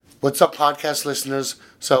What's up, podcast listeners?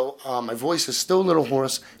 So my voice is still a little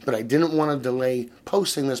hoarse, but I didn't want to delay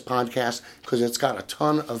posting this podcast because it's got a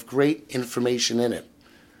ton of great information in it.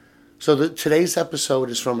 So today's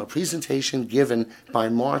episode is from a presentation given by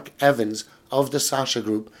Mark Evans of the Sasha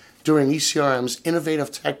Group during ECRM's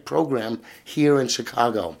Innovative Tech program here in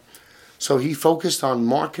Chicago. So he focused on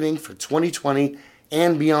marketing for 2020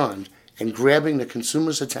 and beyond and grabbing the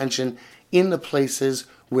consumer's attention in the places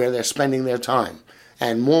where they're spending their time.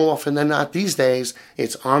 And more often than not these days,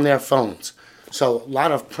 it's on their phones. So a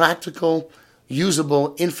lot of practical,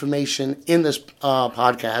 usable information in this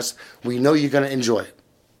podcast. We know you're going to enjoy it.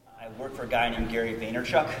 I work for a guy named Gary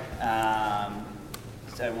Vaynerchuk.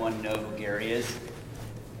 Does everyone know who Gary is?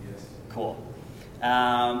 Yes. Cool.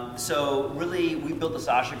 So really, we built the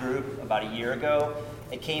Sasha Group about a year ago.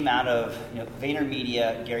 It came out of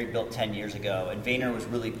VaynerMedia. Gary built 10 years ago, and Vayner was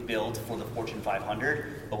really built for the Fortune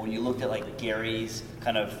 500. But when you looked at like Gary's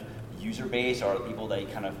kind of user base or people that he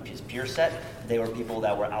kind of his peer set, they were people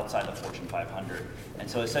that were outside the Fortune 500. And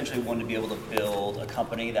so essentially, we wanted to be able to build a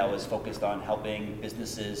company that was focused on helping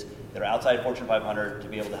businesses that are outside Fortune 500 to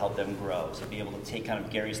be able to help them grow. So be able to take kind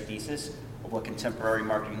of Gary's thesis of what contemporary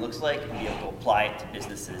marketing looks like and be able to apply it to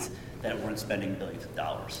businesses that weren't spending billions of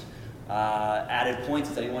dollars. Added points.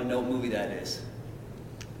 Does anyone know what movie that is?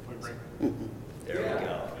 Point Break.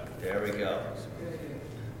 There we go.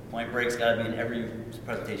 Point Break's got to be in every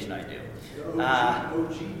presentation I do.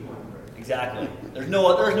 Exactly. There's no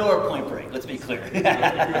other Point Break. Let's be clear.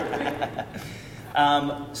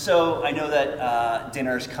 So I know that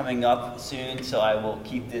dinner's coming up soon, so I will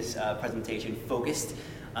keep this presentation focused.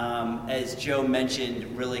 As Joe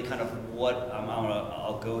mentioned, really kind of what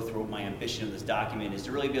I'll go through my ambition of this document is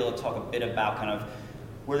to really be able to talk a bit about kind of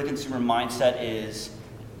where the consumer mindset is,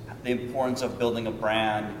 the importance of building a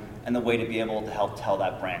brand, and the way to be able to help tell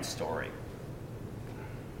that brand story.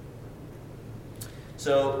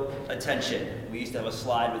 So attention. We used to have a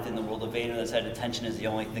slide within the world of Vayner that said attention is the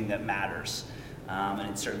only thing that matters, and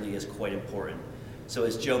it certainly is quite important. So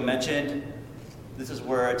as Joe mentioned, this is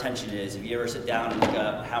where attention is. If you ever sit down and look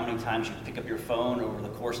up how many times you pick up your phone over the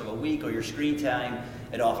course of a week or your screen time,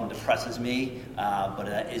 it often depresses me, but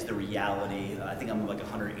that is the reality. I think I'm like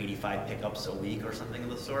 185 pickups a week or something of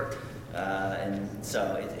the sort, and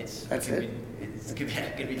so it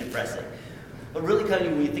can be depressing. But really kind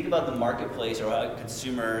of when you think about the marketplace or a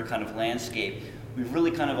consumer kind of landscape, we've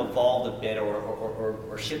really kind of evolved a bit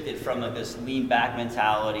or shifted from like this lean back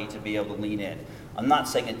mentality to be able to lean in. I'm not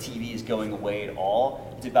saying that TV is going away at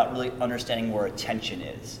all. It's about really understanding where attention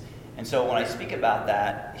is. And so when I speak about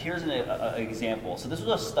that, here's an example. So this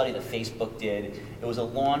was a study that Facebook did. It was a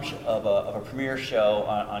launch of a premiere show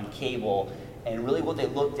on cable, and really what they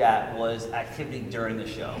looked at was activity during the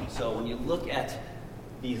show. So when you look at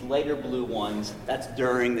these lighter blue ones, that's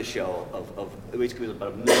during the show of basically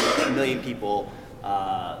about a million people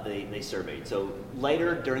they surveyed. So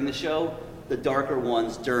lighter during the show, the darker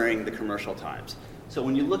ones during the commercial times. So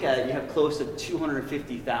when you look at it, you have close to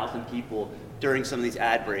 250,000 people during some of these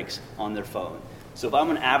ad breaks on their phone. So if I'm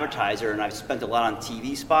an advertiser and I've spent a lot on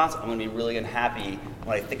TV spots, I'm going to be really unhappy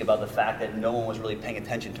when I think about the fact that no one was really paying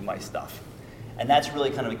attention to my stuff. And that's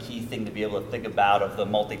really kind of a key thing to be able to think about of the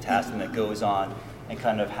multitasking that goes on and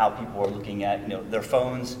kind of how people are looking at their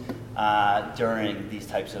phones during these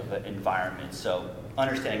types of environments. So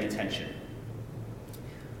understanding attention.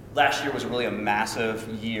 Last year was really a massive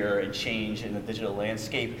year and change in the digital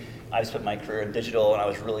landscape. I've spent my career in digital, and I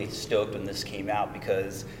was really stoked when this came out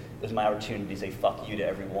because it was my opportunity to say fuck you to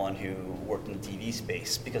everyone who worked in the TV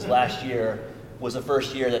space. Because last year was the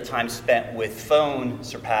first year that time spent with phone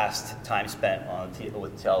surpassed time spent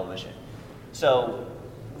with television. So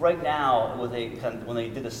right now, when they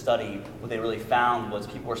did the study, what they really found was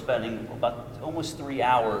people were spending about almost 3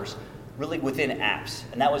 hours really within apps,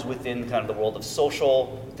 and that was within kind of the world of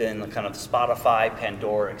social, then kind of Spotify,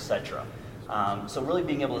 Pandora, etc. So really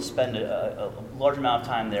being able to spend a large amount of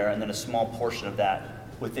time there, and then a small portion of that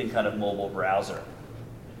within kind of mobile browser.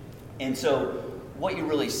 And so what you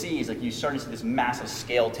really see is like you start to see this massive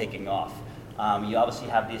scale taking off. You obviously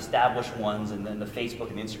have the established ones, and then the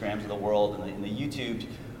Facebook and Instagrams of the world, and the YouTube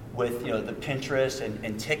with the Pinterest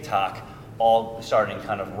and TikTok all starting to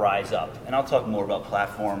kind of rise up. And I'll talk more about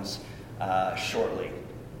platforms shortly.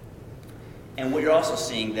 And what you're also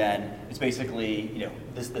seeing then is basically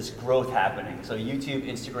this growth happening. So YouTube,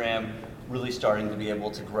 Instagram really starting to be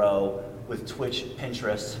able to grow, with Twitch,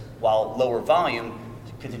 Pinterest, while lower volume,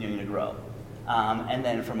 continuing to grow. And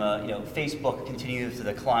then from Facebook continues to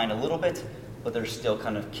decline a little bit, but they're still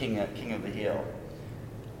kind of king of the hill.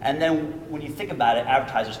 And then when you think about it,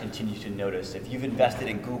 advertisers continue to notice. If you've invested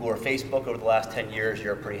in Google or Facebook over the last 10 years,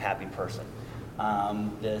 you're a pretty happy person.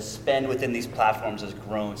 The spend within these platforms has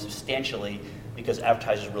grown substantially because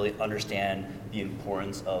advertisers really understand the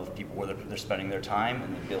importance of people where they're spending their time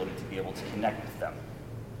and the ability to be able to connect with them.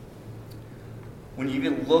 When you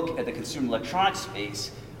even look at the consumer electronics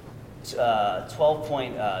space,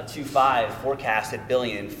 12.25 forecasted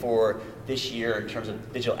billion for this year in terms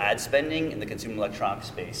of digital ad spending in the consumer electronics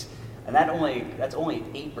space. And that's only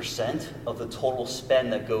 8% of the total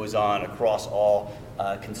spend that goes on across all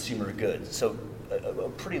consumer goods. So a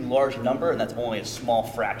pretty large number, and that's only a small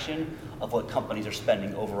fraction of what companies are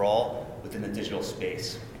spending overall within the digital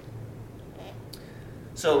space.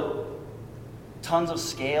 So tons of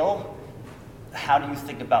scale. How do you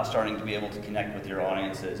think about starting to be able to connect with your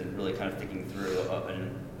audiences and really kind of thinking through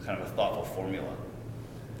kind of a thoughtful formula?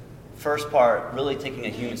 First part, really taking a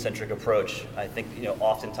human-centric approach. I think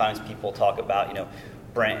oftentimes people talk about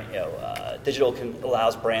digital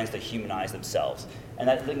allows brands to humanize themselves, and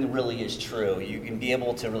that thing really is true. You can be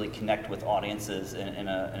able to really connect with audiences in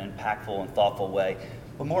an impactful and thoughtful way,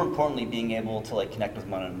 but more importantly, being able to connect with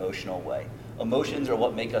them in an emotional way. Emotions are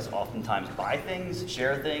what make us oftentimes buy things,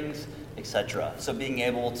 share things, etc. So being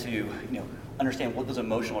able to understand what those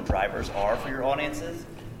emotional drivers are for your audiences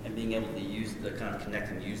and being able to kind of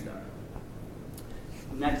connect and use them.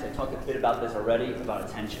 Next, I talked a bit about this already, about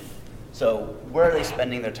attention. So where are they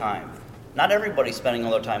spending their time? Not everybody's spending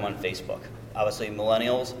all their time on Facebook. Obviously,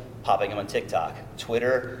 millennials popping on TikTok.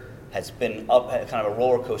 Twitter has been up at kind of a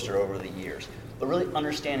roller coaster over the years. But really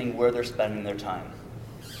understanding where they're spending their time.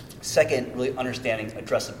 Second, really understanding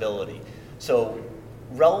addressability. So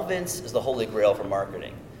relevance is the holy grail for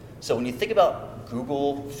marketing. So when you think about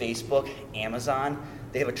Google, Facebook, Amazon,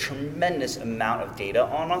 they have a tremendous amount of data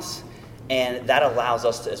on us, and that allows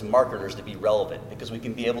us as marketers to be relevant because we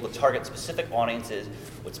can be able to target specific audiences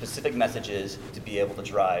with specific messages to be able to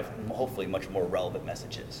drive hopefully much more relevant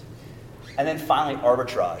messages. And then finally,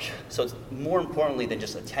 arbitrage. So it's more importantly than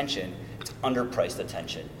just attention, it's underpriced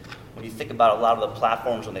attention. When you think about a lot of the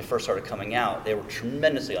platforms when they first started coming out, they were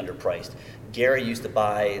tremendously underpriced. Gary used to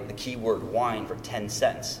buy the keyword wine for 10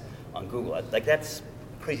 cents on Google. That's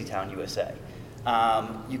crazy town, USA.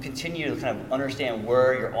 You continue to kind of understand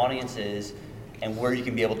where your audience is and where you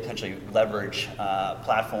can be able to potentially leverage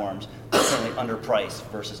platforms that are currently underpriced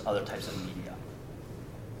versus other types of media.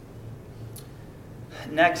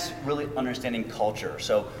 Next, really understanding culture.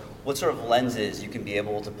 So what sort of lenses you can be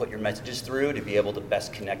able to put your messages through to be able to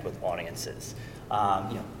best connect with audiences.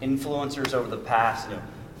 Influencers over the past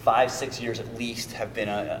 5-6 years at least have been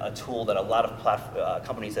a tool that a lot of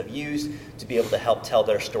companies have used to be able to help tell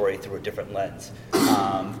their story through a different lens.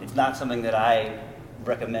 It's not something that I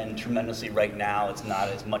recommend tremendously right now. It's not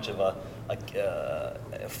as much of a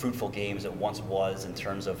fruitful game as it once was in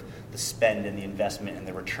terms of the spend and the investment and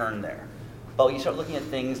the return there. But you start looking at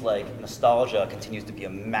things like nostalgia continues to be a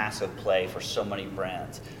massive play for so many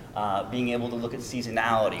brands. Being able to look at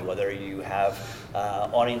seasonality, whether you have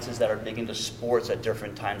audiences that are big into sports at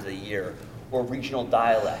different times of the year, or regional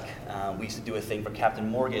dialect. We used to do a thing for Captain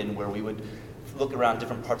Morgan where we would look around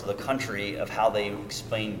different parts of the country of how they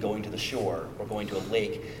explain going to the shore or going to a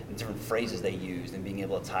lake and different phrases they used and being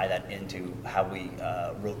able to tie that into how we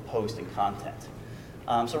wrote posts and content.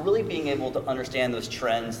 So really being able to understand those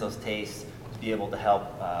trends, those tastes, to be able to help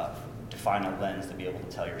define a lens to be able to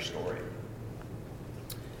tell your story.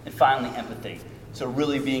 And finally, empathy. So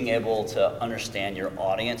really being able to understand your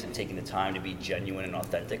audience and taking the time to be genuine and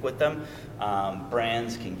authentic with them.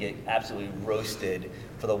 Brands can get absolutely roasted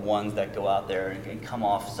for the ones that go out there and come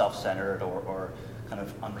off self-centered or kind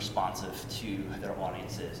of unresponsive to their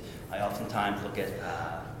audiences. I oftentimes look at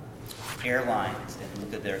airlines and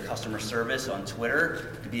look at their customer service on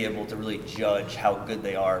Twitter to be able to really judge how good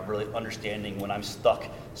they are, really understanding when I'm stuck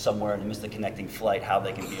somewhere and miss the connecting flight, how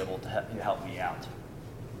they can be able to help me out.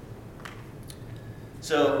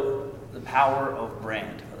 So the power of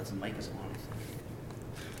brand. Oh, this mic is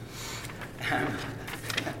on.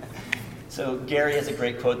 So Gary has a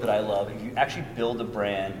great quote that I love. If you actually build a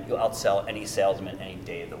brand, you'll outsell any salesman any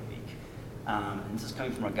day of the week. And this is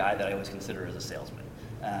coming from a guy that I always consider as a salesman.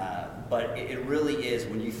 But it really is,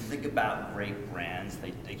 when you think about great brands,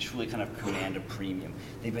 they truly kind of command a premium.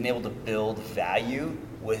 They've been able to build value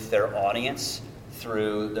with their audience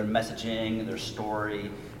through their messaging, their story,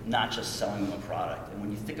 not just selling them a product. And when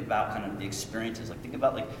you think about kind of the experiences, think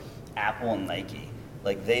about Apple and Nike,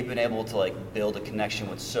 they've been able to build a connection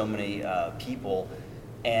with so many people.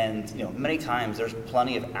 And many times there's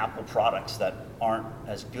plenty of Apple products that aren't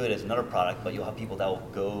as good as another product, but you'll have people that will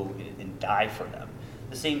go and die for them.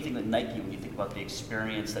 The same thing with Nike, when you think about the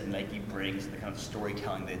experience that Nike brings, the kind of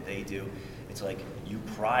storytelling that they do, it's like you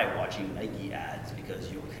cry watching Nike ads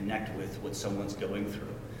because you'll connect with what someone's going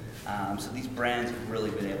through. So these brands have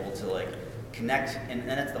really been able to like connect, and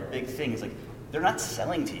that's the big thing, is like they're not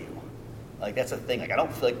selling to you. Like that's the thing, like I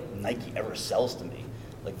don't feel like Nike ever sells to me.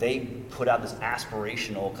 Like they put out this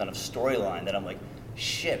aspirational kind of storyline that I'm like,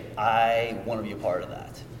 shit, I want to be a part of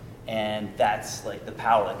that. And that's like the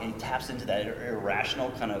power, like it taps into that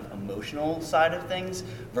irrational kind of emotional side of things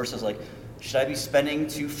versus like, should I be spending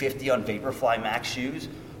 $250 on Vaporfly Max shoes?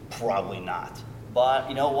 Probably not. But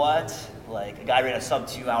you know what? Like a guy ran a sub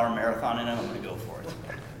 2 hour marathon in them, I'm gonna go for it.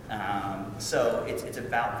 So it's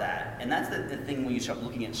about that. And that's the thing when you start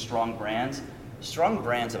looking at strong brands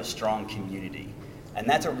have a strong community. And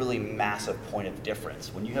that's a really massive point of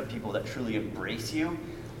difference. When you have people that truly embrace you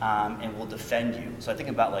and will defend you. So I think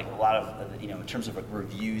about like a lot of, in terms of like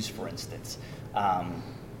reviews, for instance,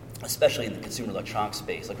 especially in the consumer electronics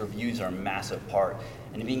space, like reviews are a massive part.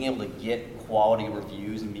 And being able to get quality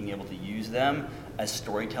reviews and being able to use them as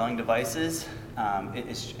storytelling devices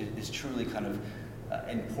is truly kind of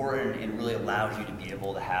important and really allows you to be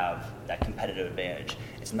able to have that competitive advantage.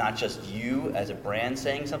 It's not just you as a brand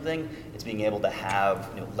saying something, it's being able to have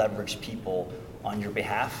leverage people on your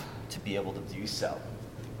behalf to be able to do so.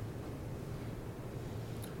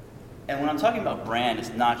 And when I'm talking about brand,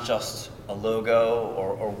 it's not just a logo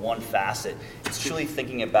or one facet. It's truly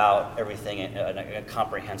thinking about everything in a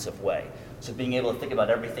comprehensive way. So being able to think about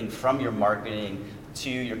everything from your marketing to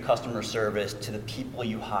your customer service to the people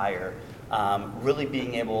you hire, really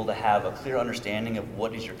being able to have a clear understanding of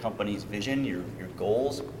what is your company's vision, your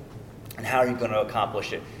goals, and how are you going to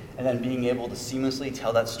accomplish it. And then being able to seamlessly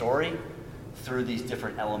tell that story through these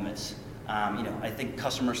different elements. I think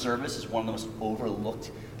customer service is one of the most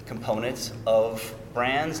overlooked components of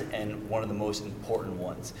brands and one of the most important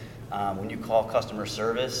ones. When you call customer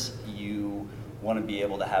service, you want to be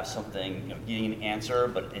able to have something, getting an answer,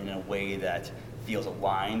 but in a way that feels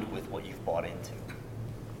aligned with what you've bought into.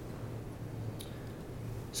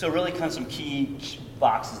 So really kind of some key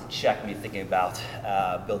boxes to check when you're thinking about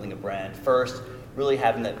building a brand. First, really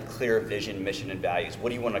having that clear vision, mission, and values. What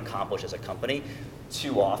do you want to accomplish as a company?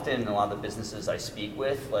 Too often in a lot of the businesses I speak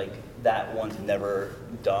with, like that one's never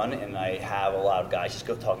done, and I have a lot of guys just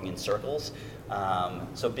go talking in circles.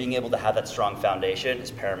 So being able to have that strong foundation is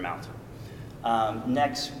paramount.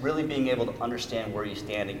 Next, really being able to understand where you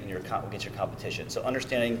stand against your competition. So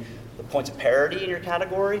understanding the points of parity in your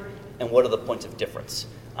category and what are the points of difference.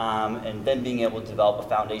 And then being able to develop a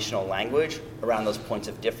foundational language around those points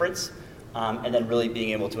of difference. And then really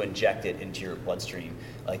being able to inject it into your bloodstream.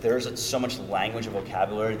 Like there's so much language and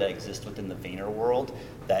vocabulary that exists within the Vayner world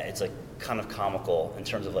that it's like kind of comical in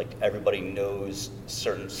terms of like everybody knows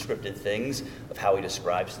certain scripted things of how we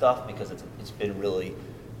describe stuff because it's been really,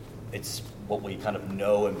 it's what we kind of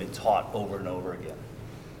know and been taught over and over again.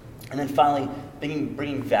 And then finally,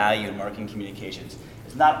 bringing value in marketing communications.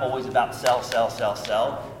 It's not always about sell.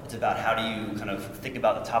 It's about how do you kind of think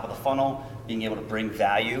about the top of the funnel, being able to bring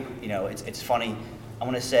value. It's funny. I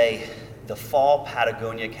want to say the fall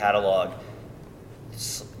Patagonia catalog,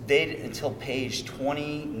 until page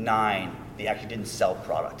 29, they actually didn't sell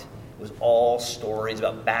product. It was all stories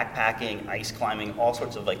about backpacking, ice climbing, all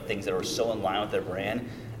sorts of like things that were so in line with their brand,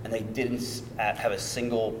 and they didn't have a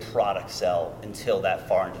single product sell until that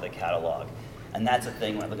far into the catalog. And that's the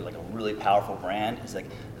thing when I look at like a really powerful brand, is like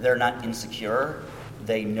they're not insecure.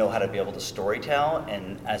 They know how to be able to storytell,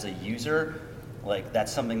 and as a user, like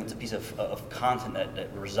that's something that's a piece of content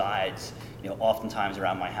that resides, oftentimes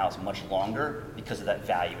around my house much longer because of that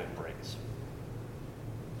value it brings.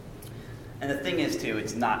 And the thing is too,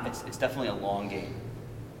 it's definitely a long game.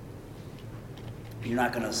 You're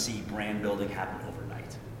not going to see brand building happen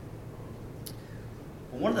overnight.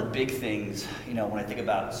 But one of the big things, when I think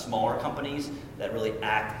about smaller companies that really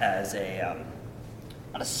act as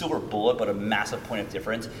not a silver bullet, but a massive point of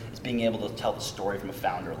difference, is being able to tell the story from a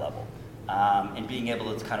founder level. And being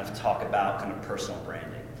able to kind of talk about kind of personal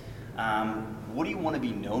branding. What do you want to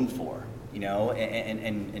be known for?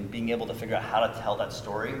 And being able to figure out how to tell that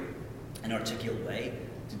story in an articulate way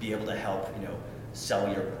to be able to help,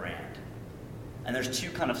 sell your brand. And there's two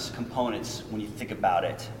kind of components when you think about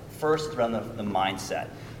it. First, it's around the mindset.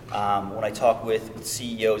 When I talk with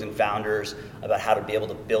CEOs and founders about how to be able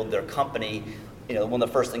to build their company, one of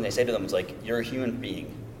the first things they say to them is like, you're a human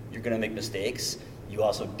being. You're going to make mistakes. You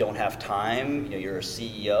also don't have time. You're a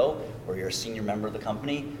CEO or you're a senior member of the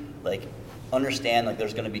company. Like, understand like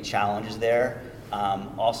there's going to be challenges there.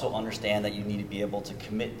 Also understand that you need to be able to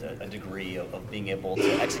commit a degree of being able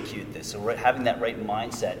to execute this. So having that right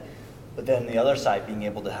mindset But then the other side, being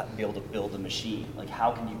able to build a machine. Like,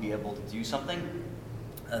 how can you be able to do something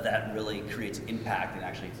that really creates impact and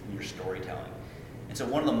actually in your storytelling? And so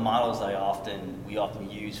one of the models that we often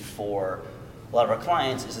use for a lot of our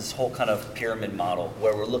clients is this whole kind of pyramid model,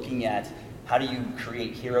 where we're looking at how do you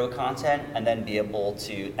create hero content and then be able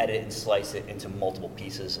to edit and slice it into multiple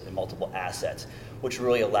pieces and multiple assets, which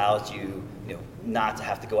really allows you, not to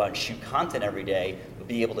have to go out and shoot content every day, but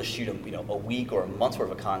be able to shoot a week or a month's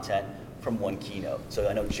worth of content from one keynote. So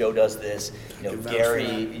I know Joe does this.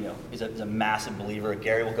 Gary, is a massive believer.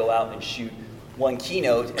 Gary will go out and shoot one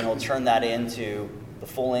keynote, and he'll turn that into the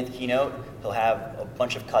full-length keynote. He'll have a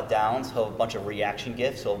bunch of cut downs. He'll have a bunch of reaction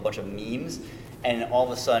GIFs. He'll have a bunch of memes. And all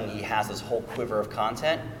of a sudden, he has this whole quiver of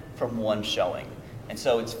content from one showing. And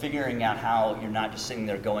so it's figuring out how you're not just sitting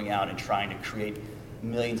there going out and trying to create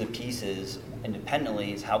millions of pieces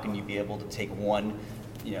independently. Is how can you be able to take one,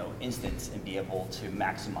 instance and be able to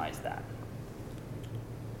maximize that.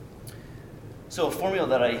 So a formula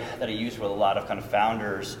that I use with a lot of kind of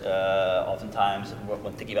founders, oftentimes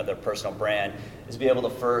when thinking about their personal brand, is be able to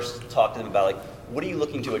first talk to them about, like, what are you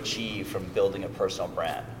looking to achieve from building a personal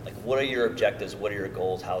brand? Like, what are your objectives? What are your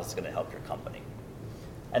goals? How is this going to help your company?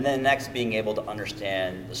 And then next, being able to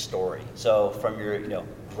understand the story. So from your,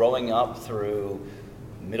 growing up through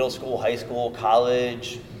middle school, high school,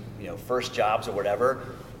 college, first jobs or whatever,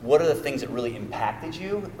 what are the things that really impacted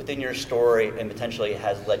you within your story and potentially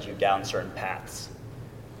has led you down certain paths?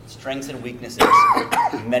 Strengths and weaknesses.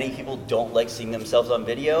 Many people don't like seeing themselves on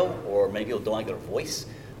video, or many people don't like their voice.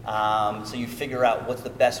 So you figure out what's the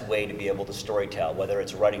best way to be able to storytell, whether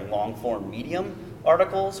it's writing long-form Medium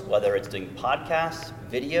articles, whether it's doing podcasts,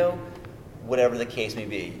 video, whatever the case may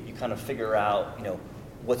be. You kind of figure out,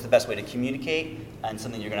 what's the best way to communicate and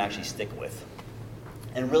something you're going to actually stick with.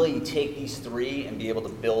 And really, you take these three and be able to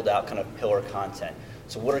build out kind of pillar content.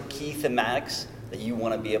 So what are key thematics that you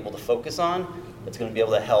want to be able to focus on that's going to be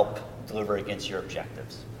able to help deliver against your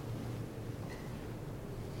objectives?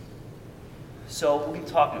 So we can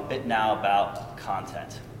talk a bit now about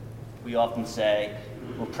content. We often say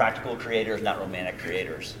we're practical creators, not romantic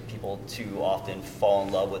creators. People too often fall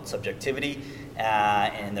in love with subjectivity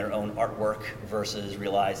and their own artwork versus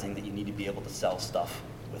realizing that you need to be able to sell stuff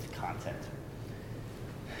with content.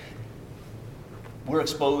 We're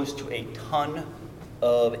exposed to a ton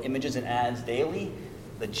of images and ads daily.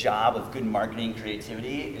 The job of good marketing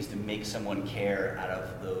creativity is to make someone care out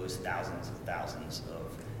of those thousands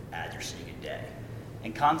of ads you're seeing a day.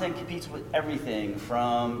 And content competes with everything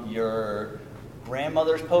from your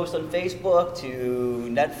grandmother's post on Facebook to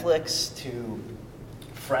Netflix to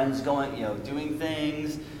friends going, doing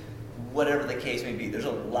things, whatever the case may be. There's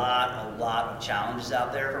a lot of challenges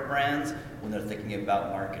out there for brands when they're thinking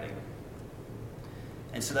about marketing.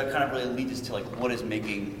 And so that kind of really leads us to, like, what is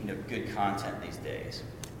making good content these days.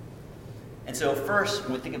 And so first,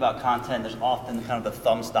 when we think about content, there's often kind of the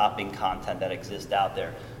thumb-stopping content that exists out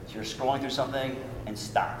there. So you're scrolling through something and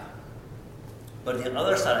stop. But on the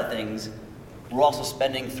other side of things, we're also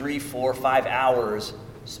spending 3, 4, 5 hours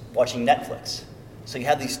watching Netflix. So you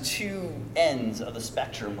have these two ends of the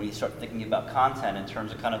spectrum when you start thinking about content in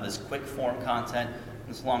terms of kind of this quick form content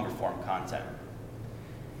and this longer form content.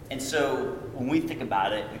 And so when we think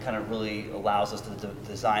about it, it kind of really allows us to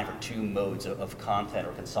design for two modes of content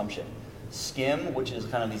or consumption. Skim, which is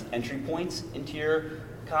kind of these entry points into your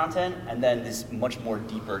content, and then this much more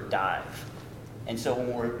deeper dive. And so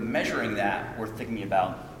when we're measuring that, we're thinking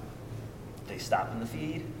about, did they stop in the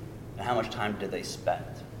feed? And how much time did they spend?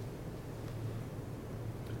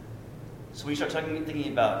 So when you start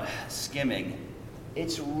thinking about skimming,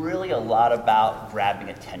 it's really a lot about grabbing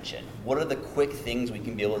attention. What are the quick things we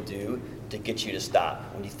can be able to do to get you to stop?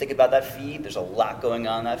 When you think about that feed, there's a lot going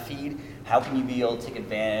on in that feed. How can you be able to take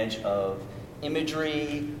advantage of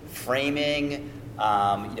imagery, framing,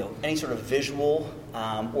 any sort of visual,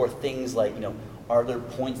 or things like, are there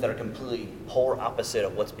points that are completely polar opposite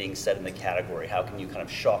of what's being said in the category? How can you kind of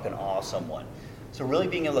shock and awe someone? So really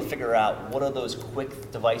being able to figure out what are those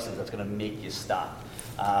quick devices that's going to make you stop.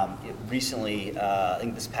 Recently, I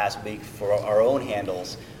think this past week, for our own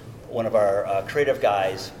handles, one of our creative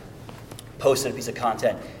guys posted a piece of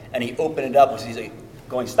content, and he opened it up, he's like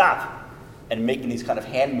going stop, and making these kind of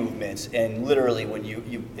hand movements, and literally when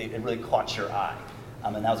it really caught your eye,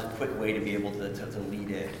 and that was a quick way to be able to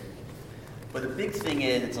lead in. But the big thing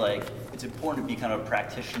is, it's important to be kind of a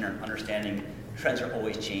practitioner and understanding trends are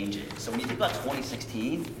always changing. So when you think about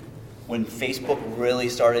 2016. When Facebook really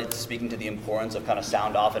started speaking to the importance of kind of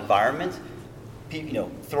sound-off environment,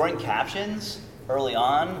 throwing captions early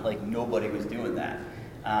on, like nobody was doing that.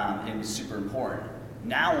 It was super important.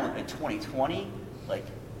 Now in 2020, like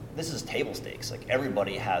this is table stakes. Like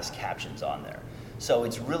everybody has captions on there. So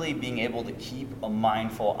it's really being able to keep a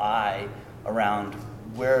mindful eye around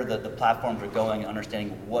where the platforms are going,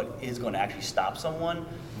 understanding what is going to actually stop someone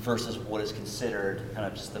versus what is considered kind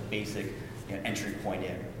of just the basic entry point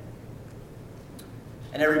in.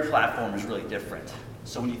 And every platform is really different.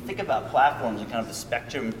 So when you think about platforms and kind of the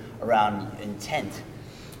spectrum around intent,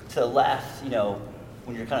 to the left,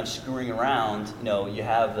 when you're kind of screwing around, you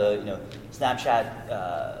have the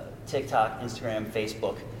Snapchat, TikTok, Instagram,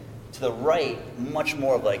 Facebook. To the right, much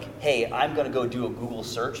more of like, hey, I'm going to go do a Google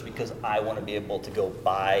search because I want to be able to go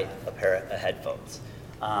buy a pair of headphones.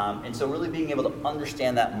 And so really being able to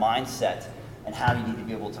understand that mindset and how you need to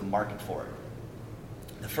be able to market for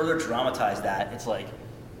it. To further dramatize that, it's like,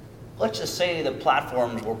 let's just say the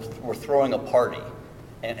platforms were throwing a party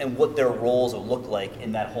and what their roles would look like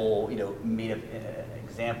in that whole made-up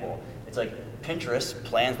example. It's like Pinterest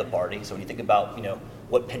plans the party. So when you think about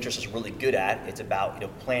what Pinterest is really good at, it's about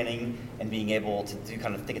planning and being able to do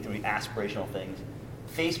kind of think through the aspirational things.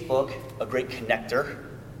 Facebook, a great connector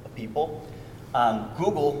of people.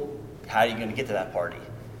 Google, how are you going to get to that party?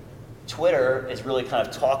 Twitter is really kind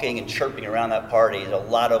of talking and chirping around that party. There's a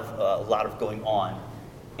lot of going on.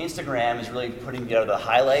 Instagram is really putting together the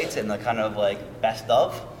highlights and the kind of like best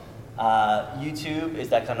of. YouTube is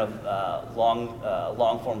that kind of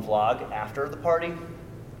long form vlog after the party.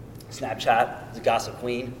 Snapchat is the gossip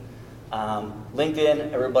queen.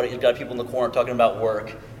 LinkedIn, everybody's got people in the corner talking about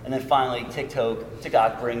work. And then finally,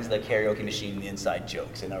 TikTok brings the karaoke machine and the inside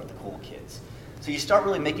jokes, and they're the cool kids. So you start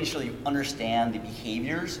really making sure that you understand the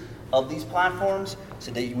behaviors of these platforms so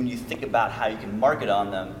that when you think about how you can market on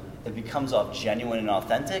them, it becomes all genuine and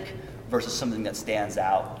authentic versus something that stands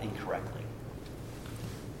out incorrectly.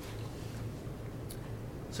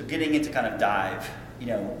 So getting into kind of dive,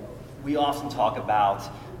 we often talk about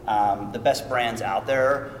the best brands out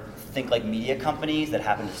there. Think like media companies that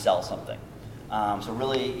happen to sell something. So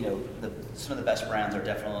really, some of the best brands are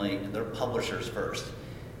definitely, they're publishers first.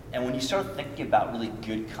 And when you start thinking about really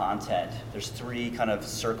good content, there's three kind of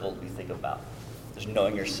circles we think about. There's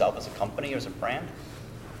knowing yourself as a company or as a brand,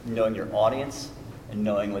 knowing your audience, and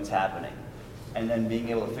knowing what's happening. And then being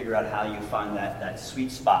able to figure out how you find that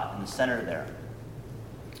sweet spot in the center there.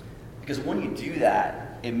 Because when you do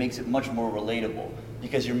that, it makes it much more relatable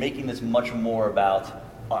because you're making this much more about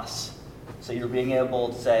us. So you're being able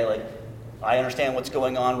to say, like, I understand what's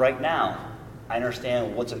going on right now. I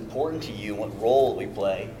understand what's important to you, what role we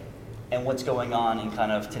play, and what's going on in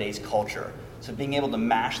kind of today's culture. So being able to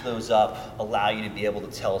mash those up, allow you to be able to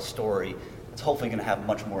tell a story that's hopefully going to have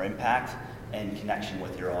much more impact and connection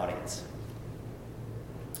with your audience.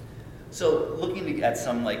 So looking at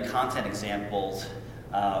some like content examples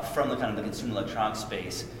from the kind of the consumer electronics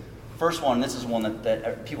space. First one, this is one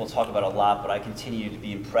that people talk about a lot, but I continue to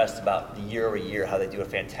be impressed about the year over year how they do a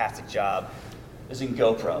fantastic job, is in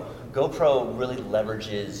GoPro. GoPro really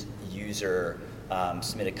leverages user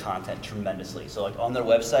submitted content tremendously. So like on their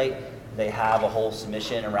website, they have a whole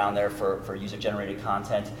submission around there for user-generated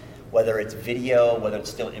content. Whether it's video, whether it's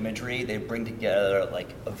still imagery, they bring together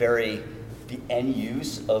like the end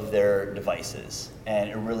use of their devices. And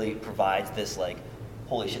it really provides this like,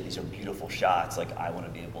 holy shit, these are beautiful shots. Like I want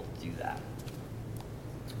to be able to do that.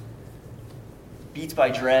 Beats by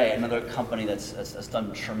Dre, another company that's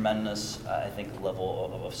done tremendous, I think,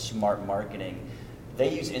 level of smart marketing.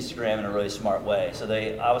 They use Instagram in a really smart way. So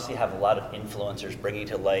they obviously have a lot of influencers bringing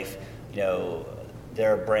to life,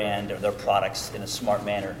 their brand or their products in a smart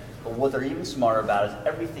manner. But what they're even smarter about is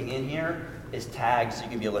everything in here is tagged so you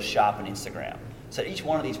can be able to shop on Instagram. So each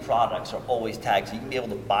one of these products are always tagged so you can be able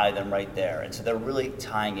to buy them right there. And so they're really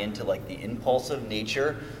tying into like the impulsive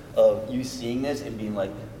nature of you seeing this and being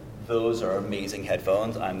like, those are amazing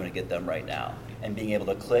headphones, I'm gonna get them right now. And being able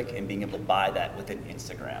to click and being able to buy that within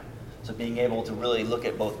Instagram. So being able to really look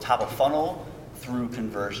at both top of funnel through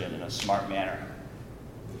conversion in a smart manner.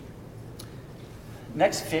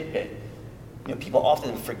 Next, Fitbit. People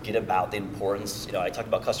often forget about the importance, I talked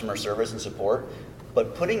about customer service and support,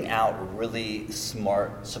 but putting out really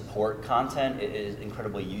smart support content is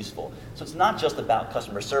incredibly useful. So it's not just about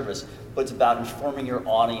customer service, but it's about informing your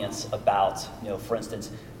audience about, for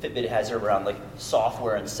instance, Fitbit has it around like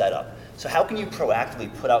software and setup. So how can you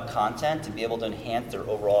proactively put out content to be able to enhance their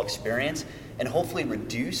overall experience and hopefully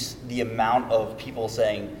reduce the amount of people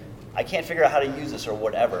saying, I can't figure out how to use this or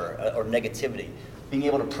whatever, or negativity. Being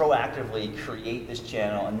able to proactively create this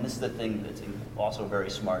channel, and this is the thing that's also very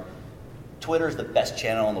smart. Twitter is the best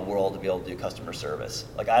channel in the world to be able to do customer service.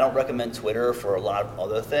 Like I don't recommend Twitter for a lot of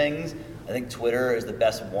other things. I think Twitter is the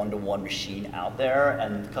best one-to-one machine out there,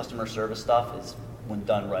 and customer service stuff is, when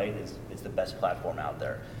done right, is the best platform out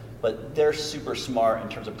there. but they're super smart in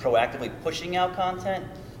terms of proactively pushing out content,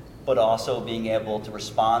 but also being able to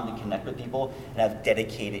respond and connect with people and have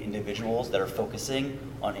dedicated individuals that are focusing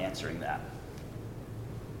on answering that.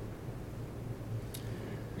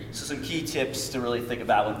 So some key tips to really think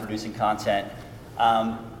about when producing content.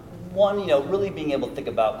 One, really being able to think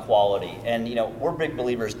about quality. And, we're big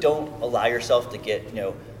believers, don't allow yourself to get,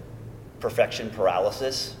 perfection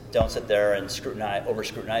paralysis. Don't sit there and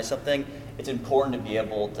over-scrutinize something. It's important to be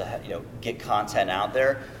able to, get content out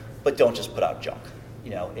there, but don't just put out junk.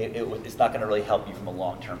 It's not going to really help you from a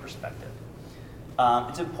long-term perspective.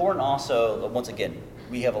 It's important also, once again,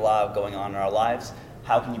 we have a lot going on in our lives.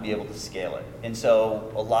 How can you be able to scale it? And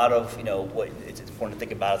so a lot of, what it's important to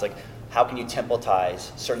think about is like, how can you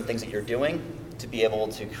templatize certain things that you're doing to be able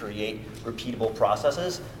to create repeatable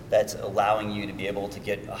processes that's allowing you to be able to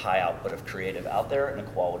get a high output of creative out there in a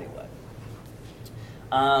quality way.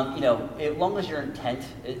 As long as your intent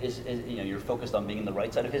is you're focused on being in the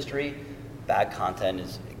right side of history, bad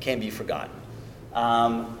content can be forgotten.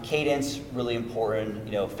 Cadence, really important,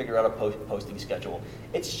 figure out a posting schedule.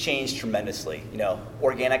 It's changed tremendously.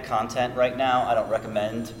 Organic content right now, I don't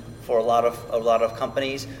recommend for a lot of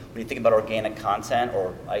companies. When you think about organic content,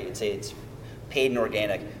 or I'd say it's paid and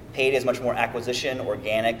organic, paid is much more acquisition,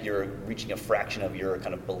 organic, you're reaching a fraction of your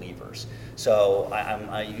kind of believers. So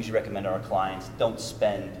I usually recommend our clients don't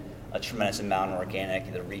spend a tremendous amount on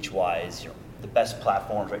organic, the reach-wise. The best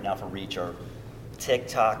platforms right now for reach are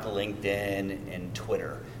TikTok, LinkedIn, and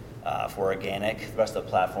Twitter for organic. The rest of the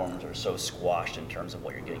platforms are so squashed in terms of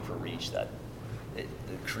what you're getting for reach that the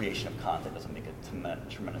creation of content doesn't make a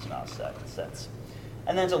tremendous amount of sense.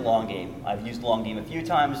 And then it's a long game. I've used long game a few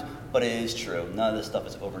times, but it is true. None of this stuff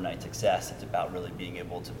is overnight success. It's about really being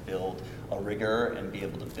able to build a rigor and be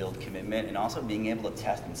able to build commitment, and also being able to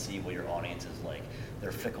test and see what your audience is like. They're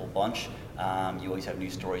a fickle bunch. You always have new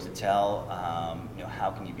stories to tell.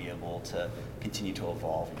 How can you be able to continue to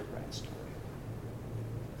evolve your brand story?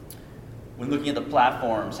 When looking at the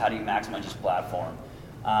platforms, how do you maximize each platform?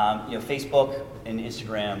 Facebook and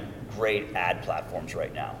Instagram, great ad platforms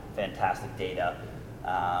right now. Fantastic data.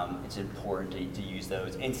 It's important to use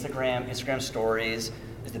those. Instagram stories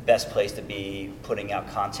is the best place to be putting out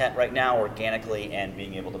content right now organically and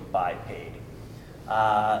being able to buy paid.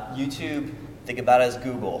 YouTube, think about it as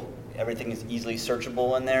Google. Everything is easily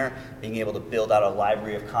searchable in there. Being able to build out a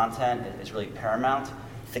library of content is really paramount.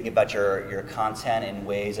 Think about your content in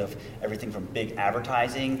ways of everything from big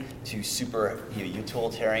advertising to super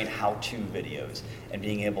utilitarian how-to videos, and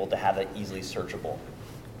being able to have it easily searchable.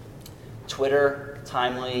 Twitter,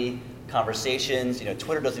 timely conversations.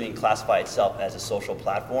 Twitter doesn't even classify itself as a social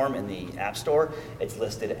platform in the App Store. It's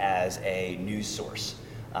listed as a news source.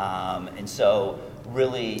 And so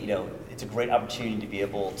really, it's a great opportunity to be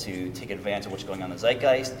able to take advantage of what's going on in the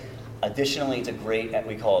zeitgeist. Additionally, it's a great,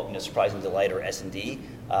 we call it surprise and delight, or S&D.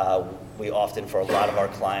 We often, for a lot of our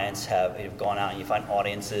clients, have gone out and you find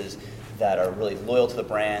audiences that are really loyal to the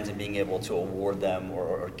brands, and being able to award them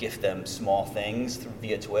or gift them small things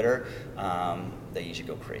via Twitter that you should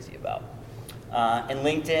go crazy about. And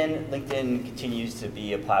LinkedIn continues to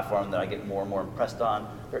be a platform that I get more and more impressed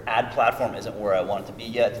on. Their ad platform isn't where I want it to be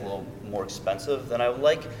yet. It's a little more expensive than I would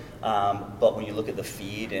like. But when you look at the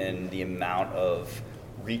feed and the amount of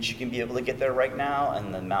reach you can be able to get there right now,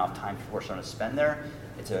 and the amount of time people are starting to spend there,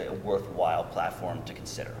 it's a worthwhile platform to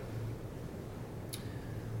consider.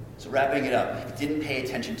 So wrapping it up, if you didn't pay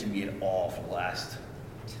attention to me at all for the last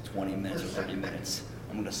 20 minutes or 30 minutes,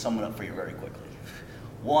 I'm going to sum it up for you very quickly.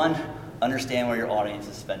 1, understand where your audience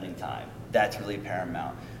is spending time. That's really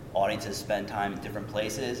paramount. Audiences spend time in different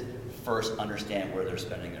places. First, understand where they're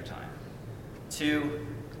spending their time. 2,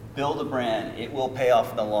 build a brand. It will pay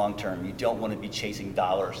off in the long term. You don't want to be chasing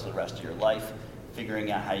dollars for the rest of your life.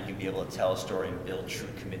 Figuring out how you can be able to tell a story and build true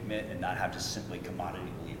commitment and not have just simply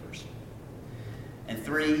commodity believers. And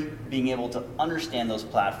 3, being able to understand those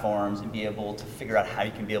platforms and be able to figure out how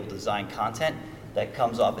you can be able to design content that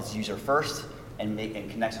comes off as user first and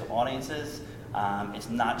connects with audiences. It's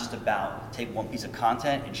not just about take one piece of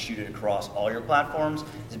content and shoot it across all your platforms.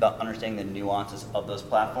 It's about understanding the nuances of those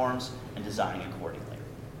platforms and designing accordingly.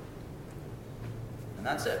 And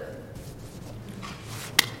that's it.